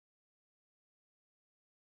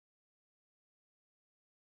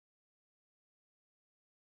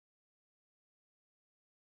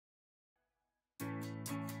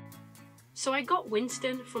So I got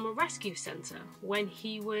Winston from a rescue centre when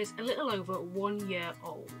he was a little over 1 year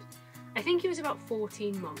old. I think he was about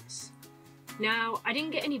 14 months. Now, I didn't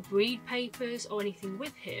get any breed papers or anything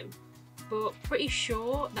with him, but pretty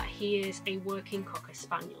sure that he is a working Cocker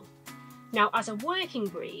Spaniel. Now, as a working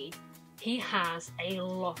breed, he has a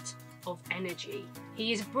lot of energy.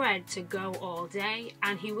 He is bred to go all day,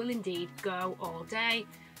 and he will indeed go all day,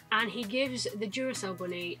 and he gives the Duracell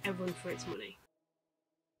bunny a run for its money.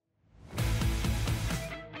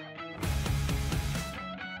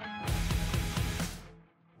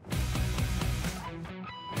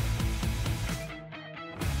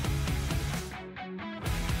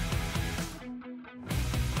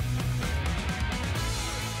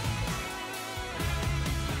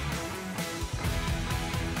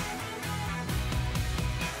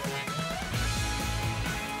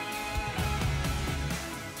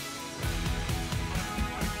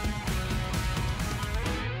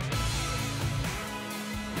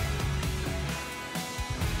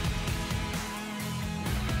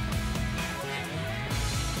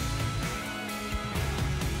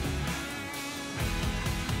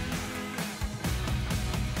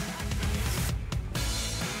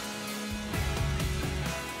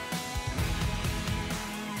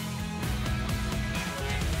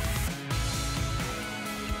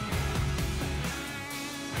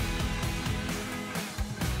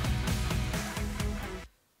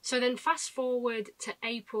 So then fast forward to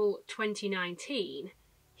April 2019,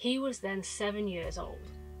 he was then 7 years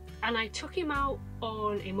old, and I took him out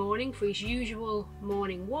on a morning for his usual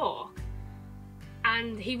morning walk,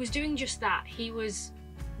 and he was doing just that. He was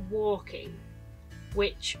walking,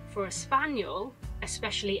 which for a spaniel,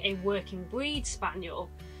 especially a working breed spaniel,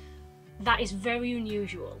 that is very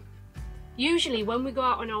unusual. Usually when we go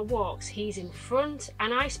out on our walks, he's in front,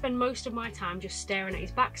 and I spend most of my time just staring at his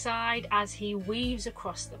backside as he weaves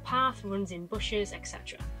across the path, runs in bushes,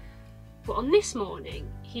 etc. But on this morning,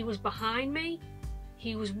 he was behind me,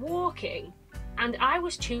 he was walking, and I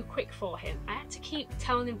was too quick for him. I had to keep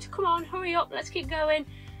telling him to come on, hurry up, let's keep going,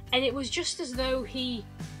 and it was just as though he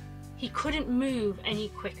couldn't move any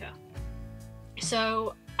quicker.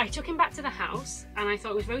 So I took him back to the house, and I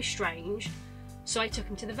thought it was very strange, so I took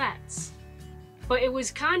him to the vets. But it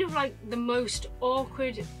was kind of like the most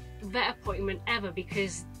awkward vet appointment ever,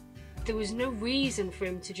 because there was no reason for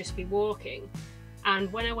him to just be walking.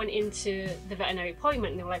 And when I went into the veterinary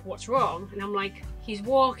appointment, they were like, what's wrong? And I'm like, he's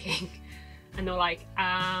walking. And they're like,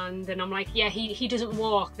 and then I'm like, yeah, he doesn't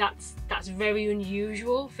walk. That's very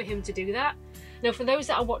unusual for him to do that. Now, for those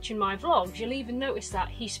that are watching my vlogs, you'll even notice that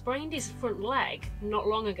he sprained his front leg not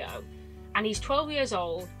long ago. And he's 12 years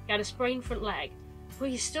old, he had a sprained front leg, but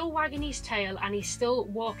he's still wagging his tail and he's still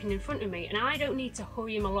walking in front of me, and I don't need to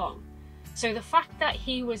hurry him along. So the fact that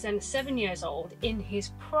he was then 7 years old in his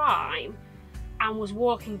prime and was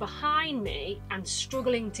walking behind me and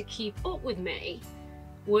struggling to keep up with me,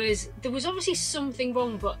 there was obviously something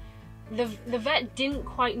wrong, but the vet didn't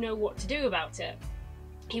quite know what to do about it.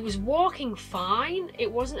 He was walking fine,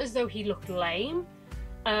 it wasn't as though he looked lame.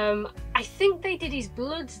 I think they did his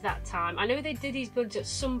bloods that time. I know they did his bloods at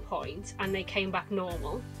some point and they came back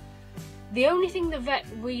normal. The only thing the vet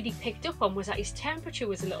really picked up on was that his temperature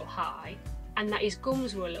was a little high and that his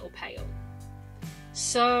gums were a little pale.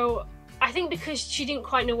 So I think because she didn't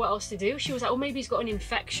quite know what else to do, she was like, oh, maybe he's got an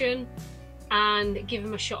infection, and give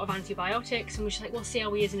him a shot of antibiotics, and we're just like, we'll see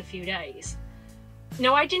how he is in a few days.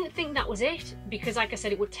 Now, I didn't think that was it, because like I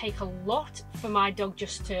said, it would take a lot for my dog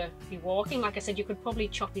just to be walking. Like I said, you could probably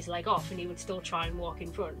chop his leg off and he would still try and walk in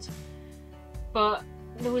front. But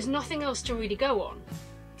there was nothing else to really go on.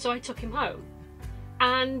 So I took him home.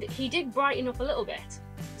 And he did brighten up a little bit.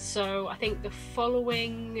 So I think the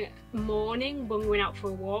following morning when we went out for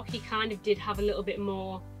a walk, he kind of did have a little bit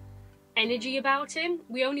more energy about him.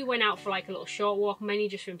 We only went out for like a little short walk, mainly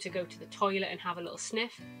just for him to go to the toilet and have a little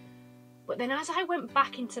sniff. But then as I went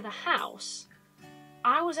back into the house,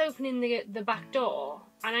 I was opening the back door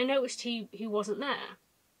and I noticed he wasn't there.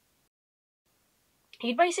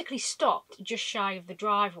 He'd basically stopped just shy of the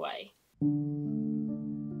driveway.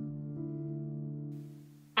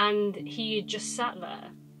 And he had just sat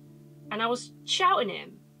there. And I was shouting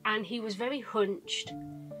him and he was very hunched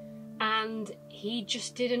and he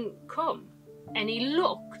just didn't come. And he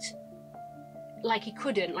looked like he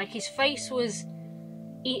couldn't, like his face was...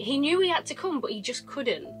 He knew he had to come, but he just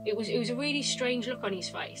couldn't. It was a really strange look on his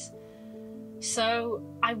face. So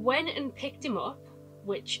I went and picked him up,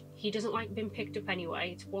 which he doesn't like being picked up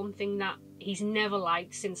anyway. It's one thing that he's never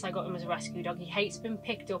liked since I got him as a rescue dog. He hates being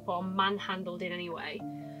picked up or manhandled in any way.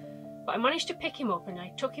 But I managed to pick him up and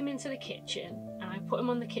I took him into the kitchen and I put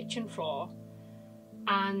him on the kitchen floor.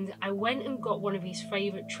 and I went and got one of his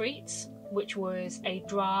favourite treats, which was a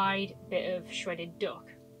dried bit of shredded duck.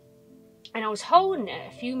 And I was holding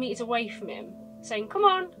it a few metres away from him, saying, come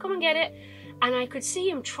on, come and get it. And I could see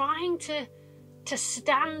him trying to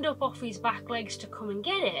stand up off his back legs to come and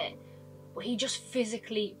get it, but he just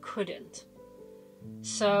physically couldn't.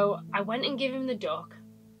 So I went and gave him the duck,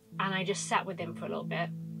 and I just sat with him for a little bit.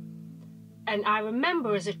 And I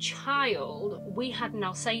remember as a child, we had an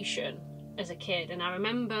Alsatian as a kid, and I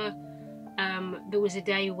remember there was a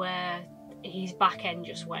day where his back end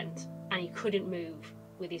just went and he couldn't move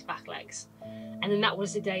with his back legs, and then that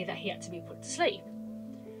was the day that he had to be put to sleep.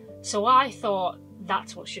 So I thought,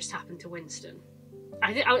 that's what's just happened to Winston.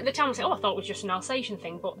 At the time I said, oh, I thought it was just an Alsatian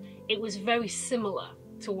thing, but it was very similar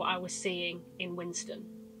to what I was seeing in Winston.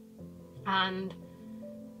 And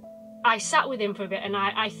I sat with him for a bit, and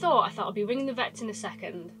I thought I'll be ringing the vets in a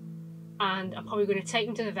second, and I'm probably going to take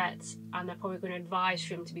him to the vets, and they're probably going to advise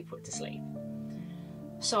for him to be put to sleep.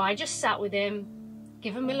 So I just sat with him,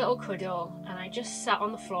 give him a little cuddle, and I just sat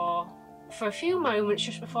on the floor for a few moments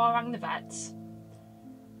just before I rang the vets.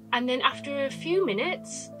 And then after a few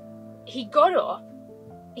minutes, he got up,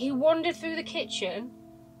 he wandered through the kitchen,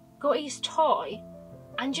 got his toy,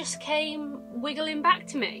 and just came wiggling back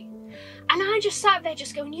to me. And I just sat there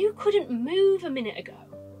just going, you couldn't move a minute ago.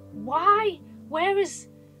 Why? Where has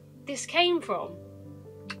this came from?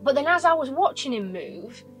 But then as I was watching him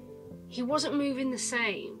move, he wasn't moving the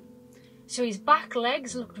same. So his back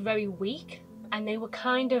legs looked very weak, and they were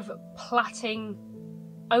kind of plaiting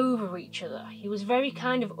over each other. He was very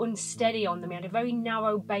kind of unsteady on them. He had a very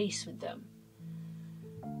narrow base with them.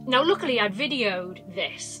 Now luckily I'd videoed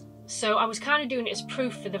this, so I was kind of doing it as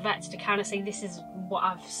proof for the vets to kind of say this is what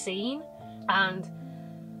I've seen, and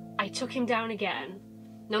I took him down again.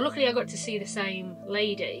 Now luckily I got to see the same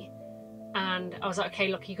lady, and I was like, okay,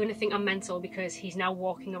 look, you're going to think I'm mental because he's now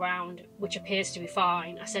walking around, which appears to be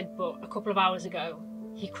fine. I said, but a couple of hours ago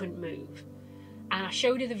he couldn't move. And I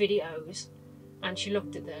showed her the videos, and she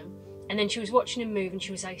looked at them, and then she was watching him move, and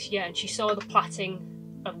she was like, yeah, and she saw the plaiting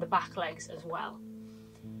of the back legs as well.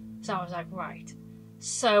 So I was like, right.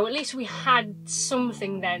 So at least we had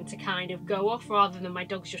something then to kind of go off rather than my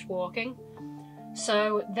dog's just walking.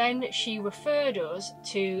 So then she referred us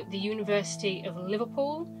to the University of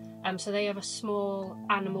Liverpool. So they have a small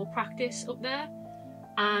animal practice up there,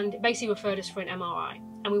 and basically referred us for an MRI,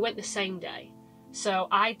 and we went the same day. So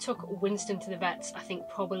I took Winston to the vets, I think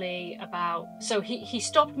probably about, so he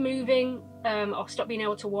stopped moving or stopped being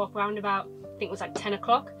able to walk around about, I think it was like 10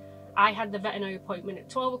 o'clock. I had the veterinary appointment at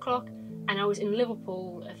 12 o'clock, and I was in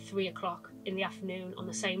Liverpool at 3 o'clock in the afternoon on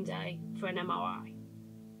the same day for an MRI.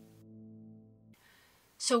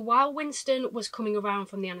 So while Winston was coming around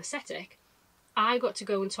from the anaesthetic, I got to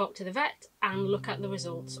go and talk to the vet and look at the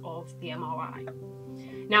results of the MRI.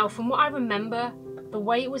 Now, from what I remember, the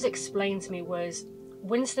way it was explained to me was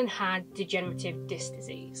Winston had degenerative disc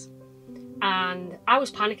disease. And I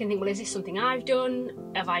was panicking, thinking, well, is this something I've done?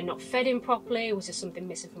 Have I not fed him properly? Was there something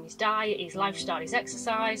missing from his diet, his lifestyle, his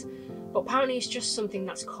exercise? But apparently it's just something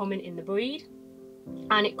that's common in the breed.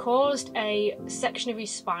 And it caused a section of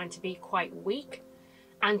his spine to be quite weak.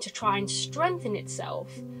 And to try and strengthen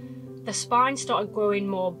itself, the spine started growing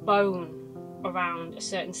more bone around a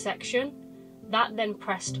certain section. That then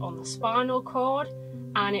pressed on the spinal cord,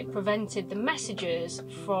 and it prevented the messages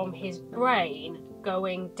from his brain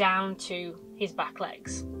going down to his back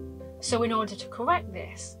legs. So in order to correct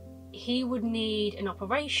this, he would need an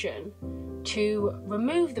operation to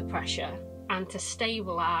remove the pressure and to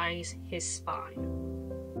stabilise his spine.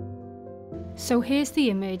 So here's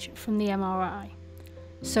the image from the MRI.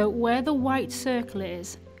 So where the white circle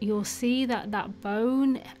is, you'll see that that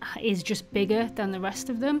bone is just bigger than the rest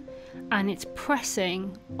of them, and it's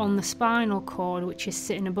pressing on the spinal cord which is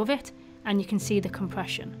sitting above it, and you can see the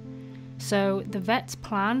compression. So the vet's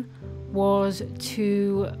plan was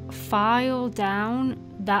to file down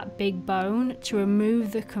that big bone to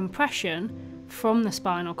remove the compression from the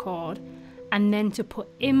spinal cord, and then to put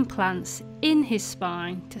implants in his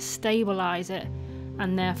spine to stabilise it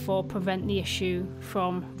and therefore prevent the issue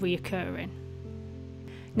from reoccurring.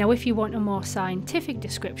 Now, if you want a more scientific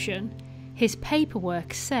description, his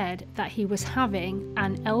paperwork said that he was having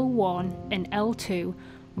an L1 and L2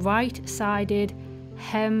 right-sided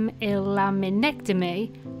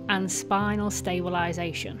hemilaminectomy and spinal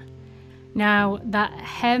stabilisation. Now, that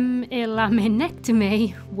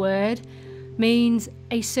hemilaminectomy word means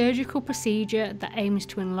a surgical procedure that aims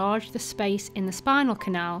to enlarge the space in the spinal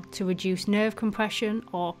canal to reduce nerve compression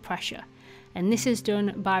or pressure. And this is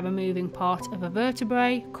done by removing part of a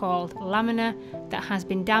vertebrae called lamina that has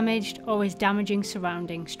been damaged or is damaging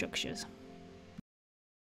surrounding structures.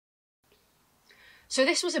 So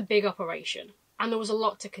this was a big operation and there was a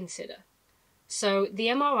lot to consider. So the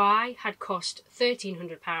MRI had cost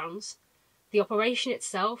 £1,300. The operation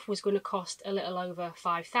itself was going to cost a little over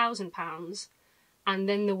 £5,000, and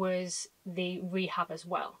then there was the rehab as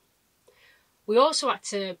well. We also had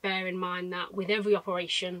to bear in mind that with every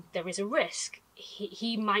operation there is a risk.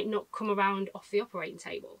 He might not come around off the operating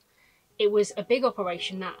table. It was a big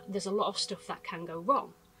operation that there's a lot of stuff that can go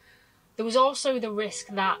wrong. There was also the risk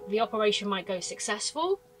that the operation might go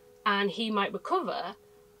successful and he might recover,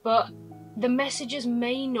 but the messages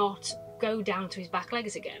may not go down to his back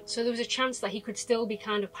legs again. So there was a chance that he could still be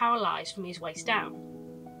kind of paralysed from his waist down.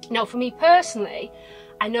 Now, for me personally,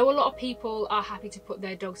 I know a lot of people are happy to put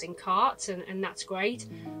their dogs in carts, and that's great.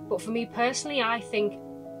 But for me personally, I think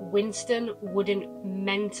Winston wouldn't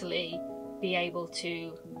mentally be able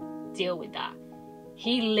to deal with that.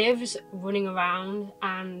 He lives running around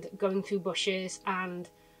and going through bushes and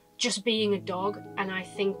just being a dog, and I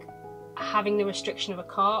think having the restriction of a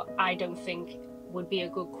cart, I don't think would be a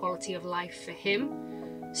good quality of life for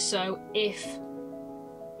him. So if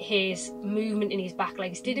his movement in his back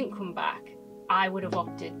legs didn't come back, I would have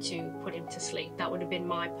opted to put him to sleep. That would have been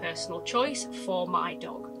my personal choice for my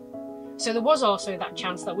dog. So there was also that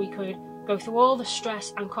chance that we could go through all the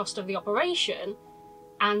stress and cost of the operation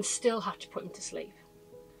and still have to put him to sleep.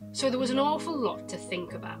 So there was an awful lot to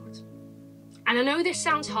think about. And I know this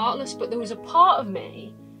sounds heartless, but there was a part of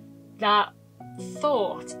me that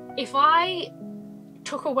thought, if I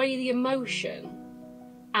took away the emotion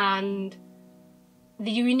and the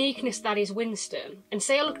uniqueness that is Winston, and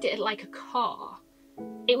say I looked at it like a car,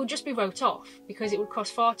 it would just be wrote off because it would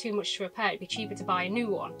cost far too much to repair. It'd be cheaper to buy a new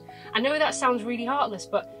one. I know that sounds really heartless,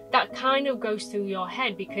 but that kind of goes through your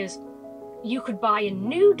head, because you could buy a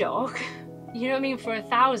new dog, you know what I mean, for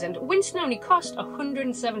 £1,000. Winston only cost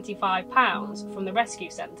 £175 from the rescue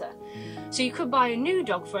centre. So you could buy a new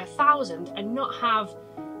dog for £1,000 and not have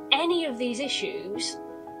any of these issues,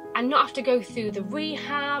 and not have to go through the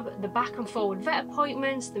rehab, the back and forward vet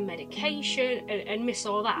appointments, the medication, and miss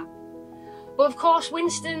all that. But of course,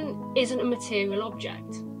 Winston isn't a material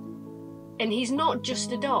object. And he's not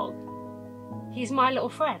just a dog. He's my little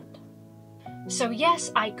friend. So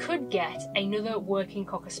yes, I could get another working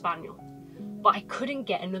Cocker Spaniel, but I couldn't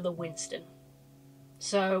get another Winston.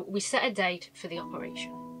 So we set a date for the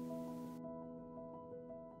operation.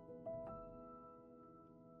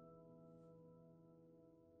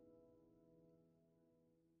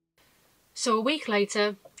 So a week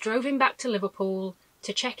later, drove him back to Liverpool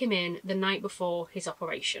to check him in the night before his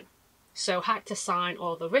operation. So had to sign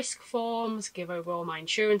all the risk forms, give over all my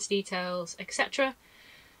insurance details, etc.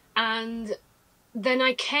 And then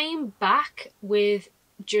I came back with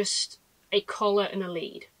just a collar and a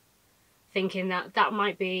lead, thinking that that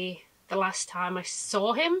might be the last time I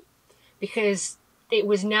saw him, because it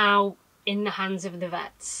was now in the hands of the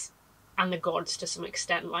vets and the gods to some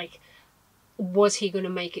extent. Like, was he going to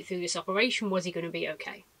make it through this operation? Was he going to be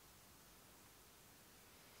okay?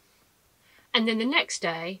 And then the next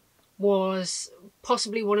day was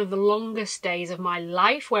possibly one of the longest days of my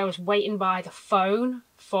life, where I was waiting by the phone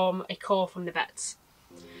from a call from the vets.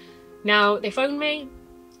 Now, they phoned me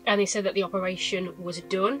and they said that the operation was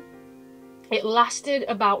done. It lasted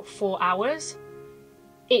about 4 hours.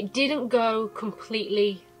 It didn't go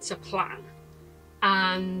completely to plan,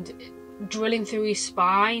 and drilling through his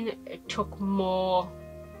spine took more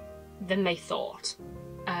than they thought.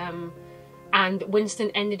 And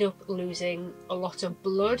Winston ended up losing a lot of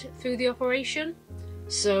blood through the operation.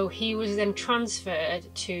 So he was then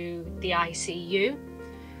transferred to the ICU,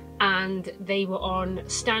 and they were on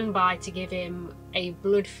standby to give him a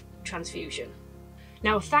blood transfusion.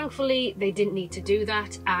 Now, thankfully, they didn't need to do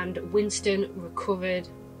that, and Winston recovered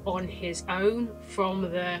on his own from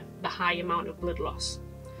the high amount of blood loss.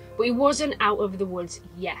 But he wasn't out of the woods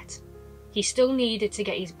yet. He still needed to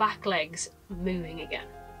get his back legs moving again.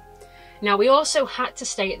 Now, we also had to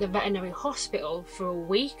stay at the veterinary hospital for a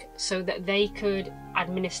week so that they could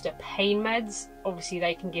administer pain meds. Obviously,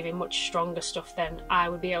 they can give him much stronger stuff than I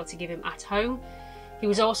would be able to give him at home. He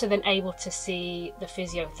was also then able to see the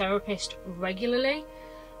physiotherapist regularly,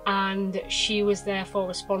 and she was therefore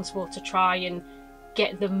responsible to try and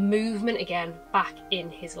get the movement again back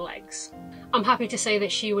in his legs. I'm happy to say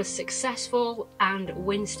that she was successful and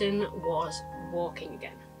Winston was walking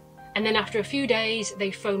again. And then after a few days,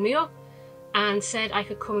 they phoned me up and said I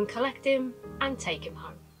could come and collect him and take him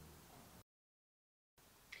home.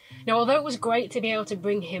 Now, although it was great to be able to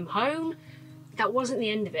bring him home, that wasn't the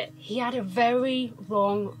end of it. He had a very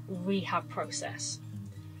long rehab process.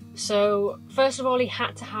 So first of all, he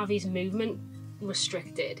had to have his movement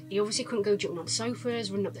restricted. He obviously couldn't go jumping on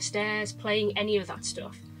sofas, running up the stairs, playing any of that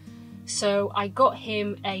stuff. So I got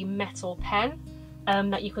him a metal pen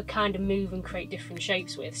that you could kind of move and create different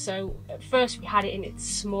shapes with. So at first we had it in its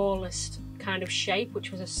smallest kind of shape,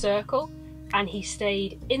 which was a circle, and he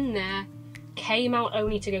stayed in there, came out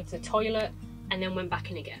only to go to the toilet, and then went back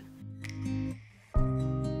in again.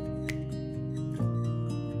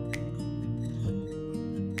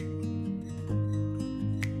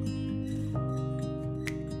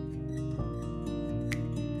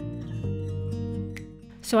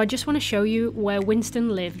 So I just want to show you where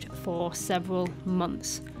Winston lived for several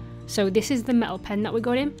months. So this is the metal pen that we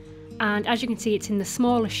got him, and as you can see, it's in the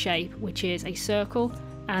smallest shape, which is a circle,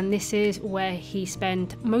 and this is where he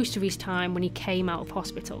spent most of his time when he came out of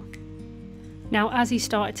hospital. Now, as he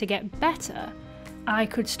started to get better, I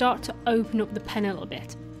could start to open up the pen a little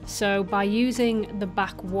bit. So by using the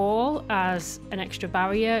back wall as an extra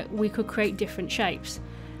barrier, we could create different shapes.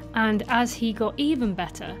 And as he got even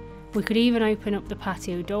better, we could even open up the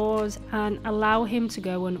patio doors and allow him to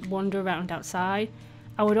go and wander around outside.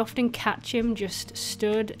 I would often catch him just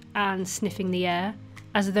stood and sniffing the air,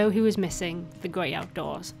 as though he was missing the great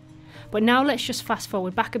outdoors. But now let's just fast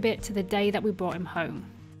forward back a bit to the day that we brought him home.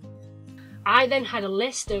 I then had a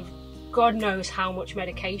list of God knows how much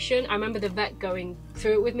medication. I remember the vet going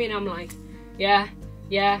through it with me, and I'm like, yeah.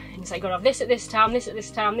 And he's like, gotta have this at this time, this at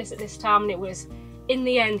this time, this at this time. And it was, in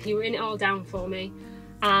the end, he written it all down for me.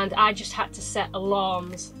 And I just had to set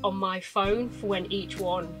alarms on my phone for when each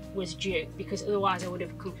one was due, because otherwise I would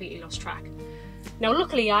have completely lost track. Now,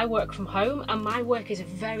 luckily I work from home, and my work is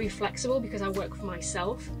very flexible because I work for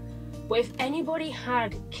myself. But if anybody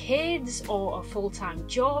had kids or a full-time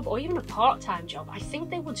job or even a part-time job, I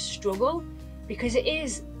think they would struggle, because it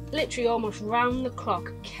is literally almost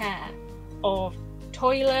round-the-clock care of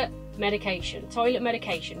toilet, medication, toilet,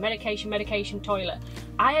 medication, medication, medication, toilet.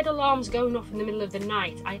 I had alarms going off in the middle of the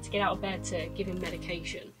night. I had to get out of bed to give him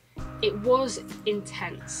medication. It was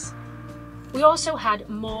intense. We also had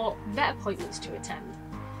more vet appointments to attend.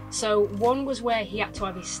 So one was where he had to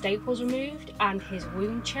have his staples removed and his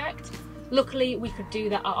wound checked. Luckily, we could do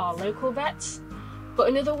that at our local vets. But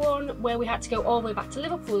another one where we had to go all the way back to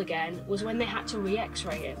Liverpool again was when they had to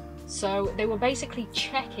re-x-ray him. So they were basically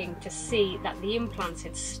checking to see that the implants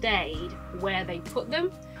had stayed where they put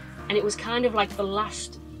them, and it was kind of like the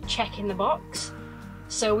last check in the box.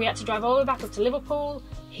 So we had to drive all the way back up to Liverpool.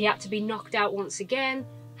 He had to be knocked out once again,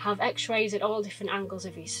 have x-rays at all different angles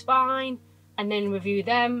of his spine, and then review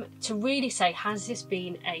them to really say, has this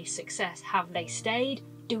been a success? Have they stayed?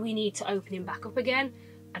 Do we need to open him back up again?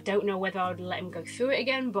 I don't know whether I would let him go through it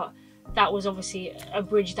again, but that was obviously a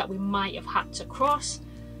bridge that we might have had to cross.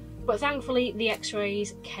 But thankfully, the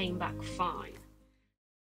x-rays came back fine.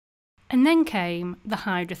 And then came the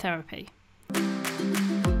hydrotherapy.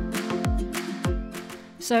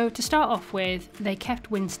 So to start off with, they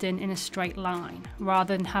kept Winston in a straight line,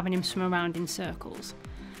 rather than having him swim around in circles.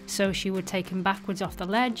 So she would take him backwards off the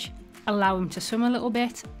ledge, allow him to swim a little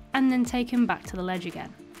bit, and then take him back to the ledge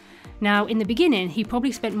again. Now, in the beginning, he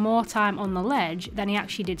probably spent more time on the ledge than he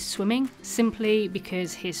actually did swimming, simply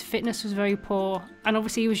because his fitness was very poor, and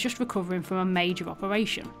obviously he was just recovering from a major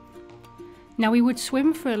operation. Now, he would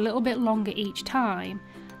swim for a little bit longer each time,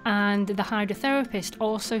 and the hydrotherapist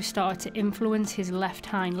also started to influence his left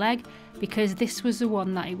hind leg, because this was the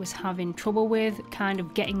one that he was having trouble with, kind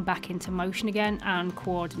of getting back into motion again and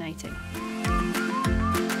coordinating.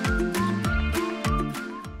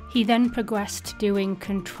 He then progressed to doing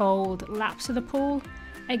controlled laps of the pool,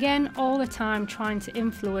 again all the time trying to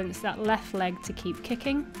influence that left leg to keep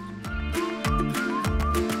kicking.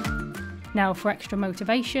 Now, for extra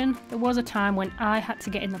motivation, there was a time when I had to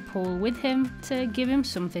get in the pool with him to give him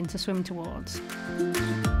something to swim towards.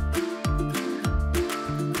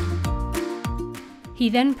 He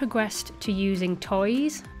then progressed to using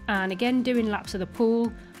toys and again doing laps of the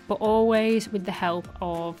pool, but always with the help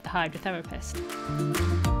of the hydrotherapist.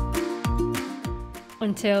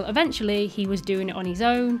 Until eventually he was doing it on his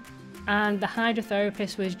own, and the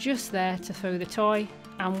hydrotherapist was just there to throw the toy,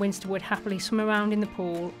 and Winston would happily swim around in the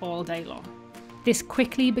pool all day long. This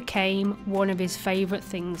quickly became one of his favourite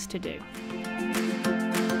things to do.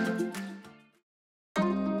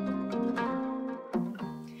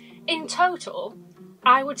 In total,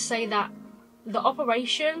 I would say that the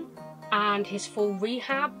operation and his full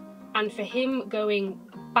rehab, and for him going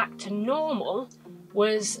back to normal,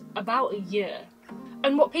 was about a year.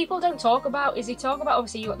 And what people don't talk about is they talk about,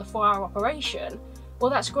 obviously you got the 4-hour operation, well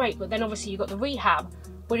that's great, but then obviously you got the rehab,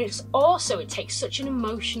 but it's also, it takes such an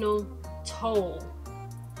emotional toll.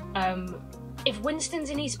 If Winston's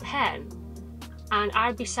in his pen and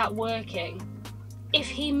I'd be sat working if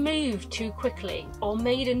he moved too quickly or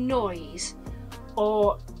made a noise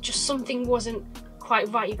or just something wasn't quite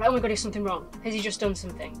right, you'd be like, oh my god, there's something wrong. Has he just done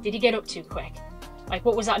something? Did he get up too quick? Like,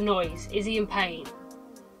 what was that noise? Is he in pain?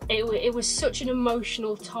 It was such an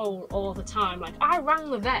emotional toll all the time. Like, I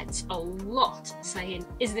rang the vets a lot saying,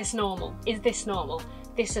 is this normal? Is this normal?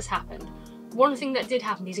 This has happened. One thing that did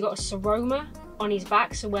happen, he's got a seroma on his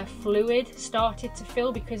back, so where fluid started to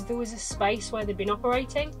fill, because there was a space where they'd been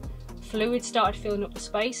operating, fluid started filling up the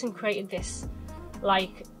space and created this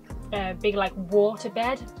like big like water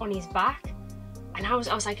bed on his back. And I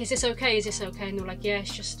was like, is this okay? Is this okay? And they were like, yeah,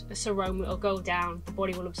 it's just a seroma, it'll go down, the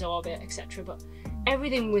body will absorb it, etc. But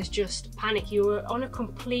everything was just panic. You were on a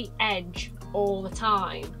complete edge all the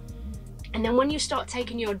time. And then when you start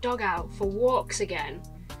taking your dog out for walks again,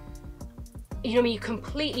 you know what I mean, you're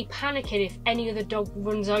completely panicking if any other dog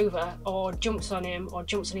runs over or jumps on him or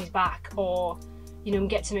jumps on his back or, you know,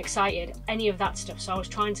 gets him excited, any of that stuff. So I was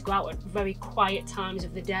trying to go out at very quiet times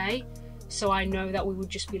of the day, so I know that we would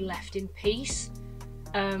just be left in peace.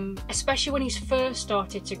 Especially when he's first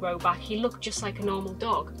started to grow back, he looked just like a normal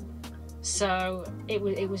dog. So it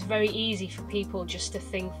was very easy for people just to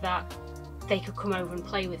think that they could come over and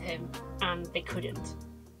play with him, and they couldn't.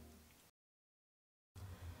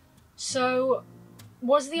 So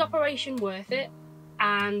was the operation worth it,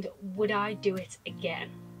 and would I do it again?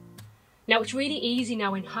 Now, it's really easy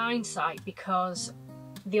now in hindsight, because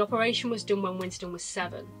the operation was done when Winston was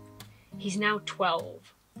 7. He's now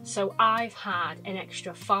 12. So I've had an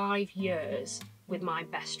extra 5 years with my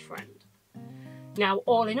best friend. Now,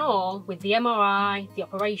 all in all, with the MRI, the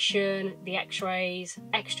operation, the x-rays,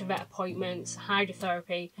 extra vet appointments,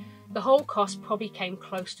 hydrotherapy, the whole cost probably came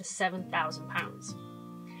close to £7,000.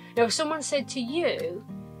 Now, if someone said to you,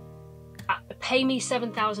 pay me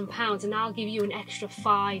 £7,000 and I'll give you an extra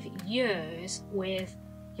 5 years with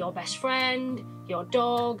your best friend, your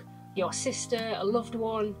dog, your sister, a loved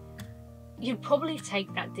one, you'd probably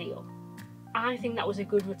take that deal. I think that was a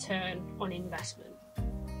good return on investment.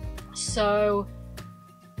 So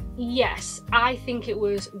yes, I think it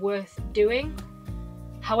was worth doing.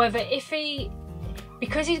 However,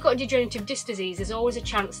 because he's got degenerative disc disease, there's always a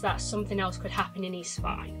chance that something else could happen in his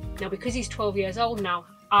spine. Now, because he's 12 years old now,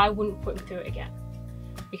 I wouldn't put him through it again,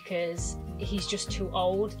 because he's just too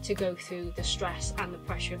old to go through the stress and the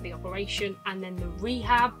pressure of the operation and then the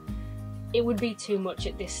rehab. It would be too much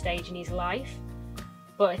at this stage in his life.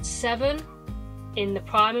 But at 7, in the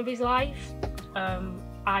prime of his life,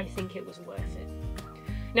 I think it was worth it.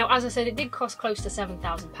 Now, as I said, it did cost close to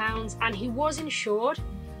 £7,000, and he was insured,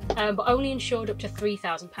 but only insured up to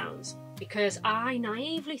 £3,000, because I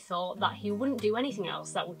naively thought that he wouldn't do anything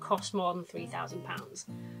else that would cost more than £3,000.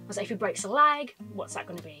 I was like, if he breaks a leg, what's that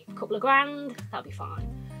going to be? A couple of grand? That'll be fine.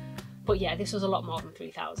 But yeah, this was a lot more than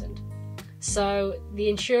 £3,000. So the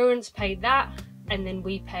insurance paid that, and then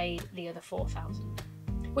we paid the other £4,000,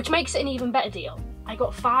 which makes it an even better deal. I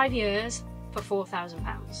got 5 years for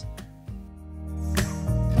 £4,000.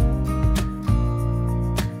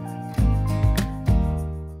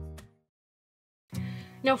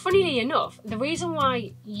 Now, funnily enough, the reason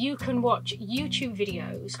why you can watch YouTube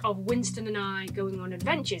videos of Winston and I going on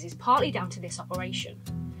adventures is partly down to this operation.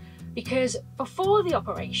 Because before the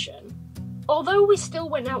operation, although we still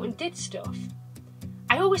went out and did stuff,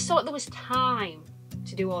 I always thought there was time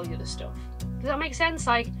to do all the other stuff. Does that make sense?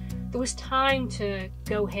 Like, there was time to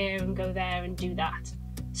go here and go there and do that.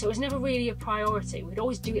 So it was never really a priority. We'd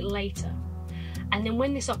always do it later. And then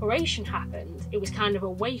when this operation happened, it was kind of a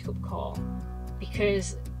wake-up call,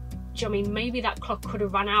 because, do you know what I mean, maybe that clock could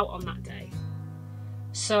have run out on that day.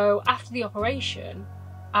 So after the operation,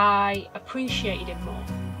 I appreciated him more,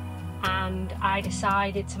 and I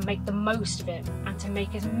decided to make the most of him and to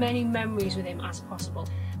make as many memories with him as possible.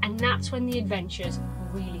 And that's when the adventures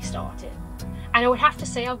really started. And I would have to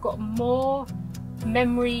say I've got more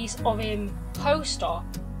memories of him post-op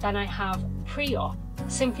than I have pre-op,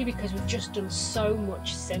 simply because we've just done so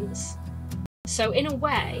much since. So in a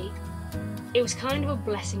way, it was kind of a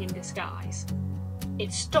blessing in disguise.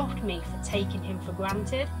 It stopped me from taking him for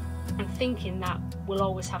granted and thinking that we'll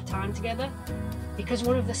always have time together. Because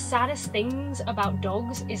one of the saddest things about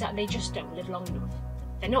dogs is that they just don't live long enough.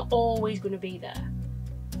 They're not always going to be there.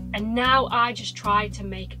 And now I just try to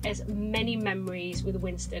make as many memories with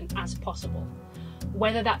Winston as possible.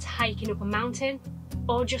 Whether that's hiking up a mountain,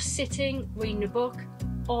 or just sitting, reading a book,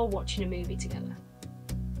 or watching a movie together.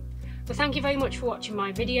 But thank you very much for watching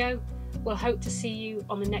my video. We'll hope to see you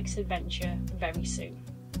on the next adventure very soon.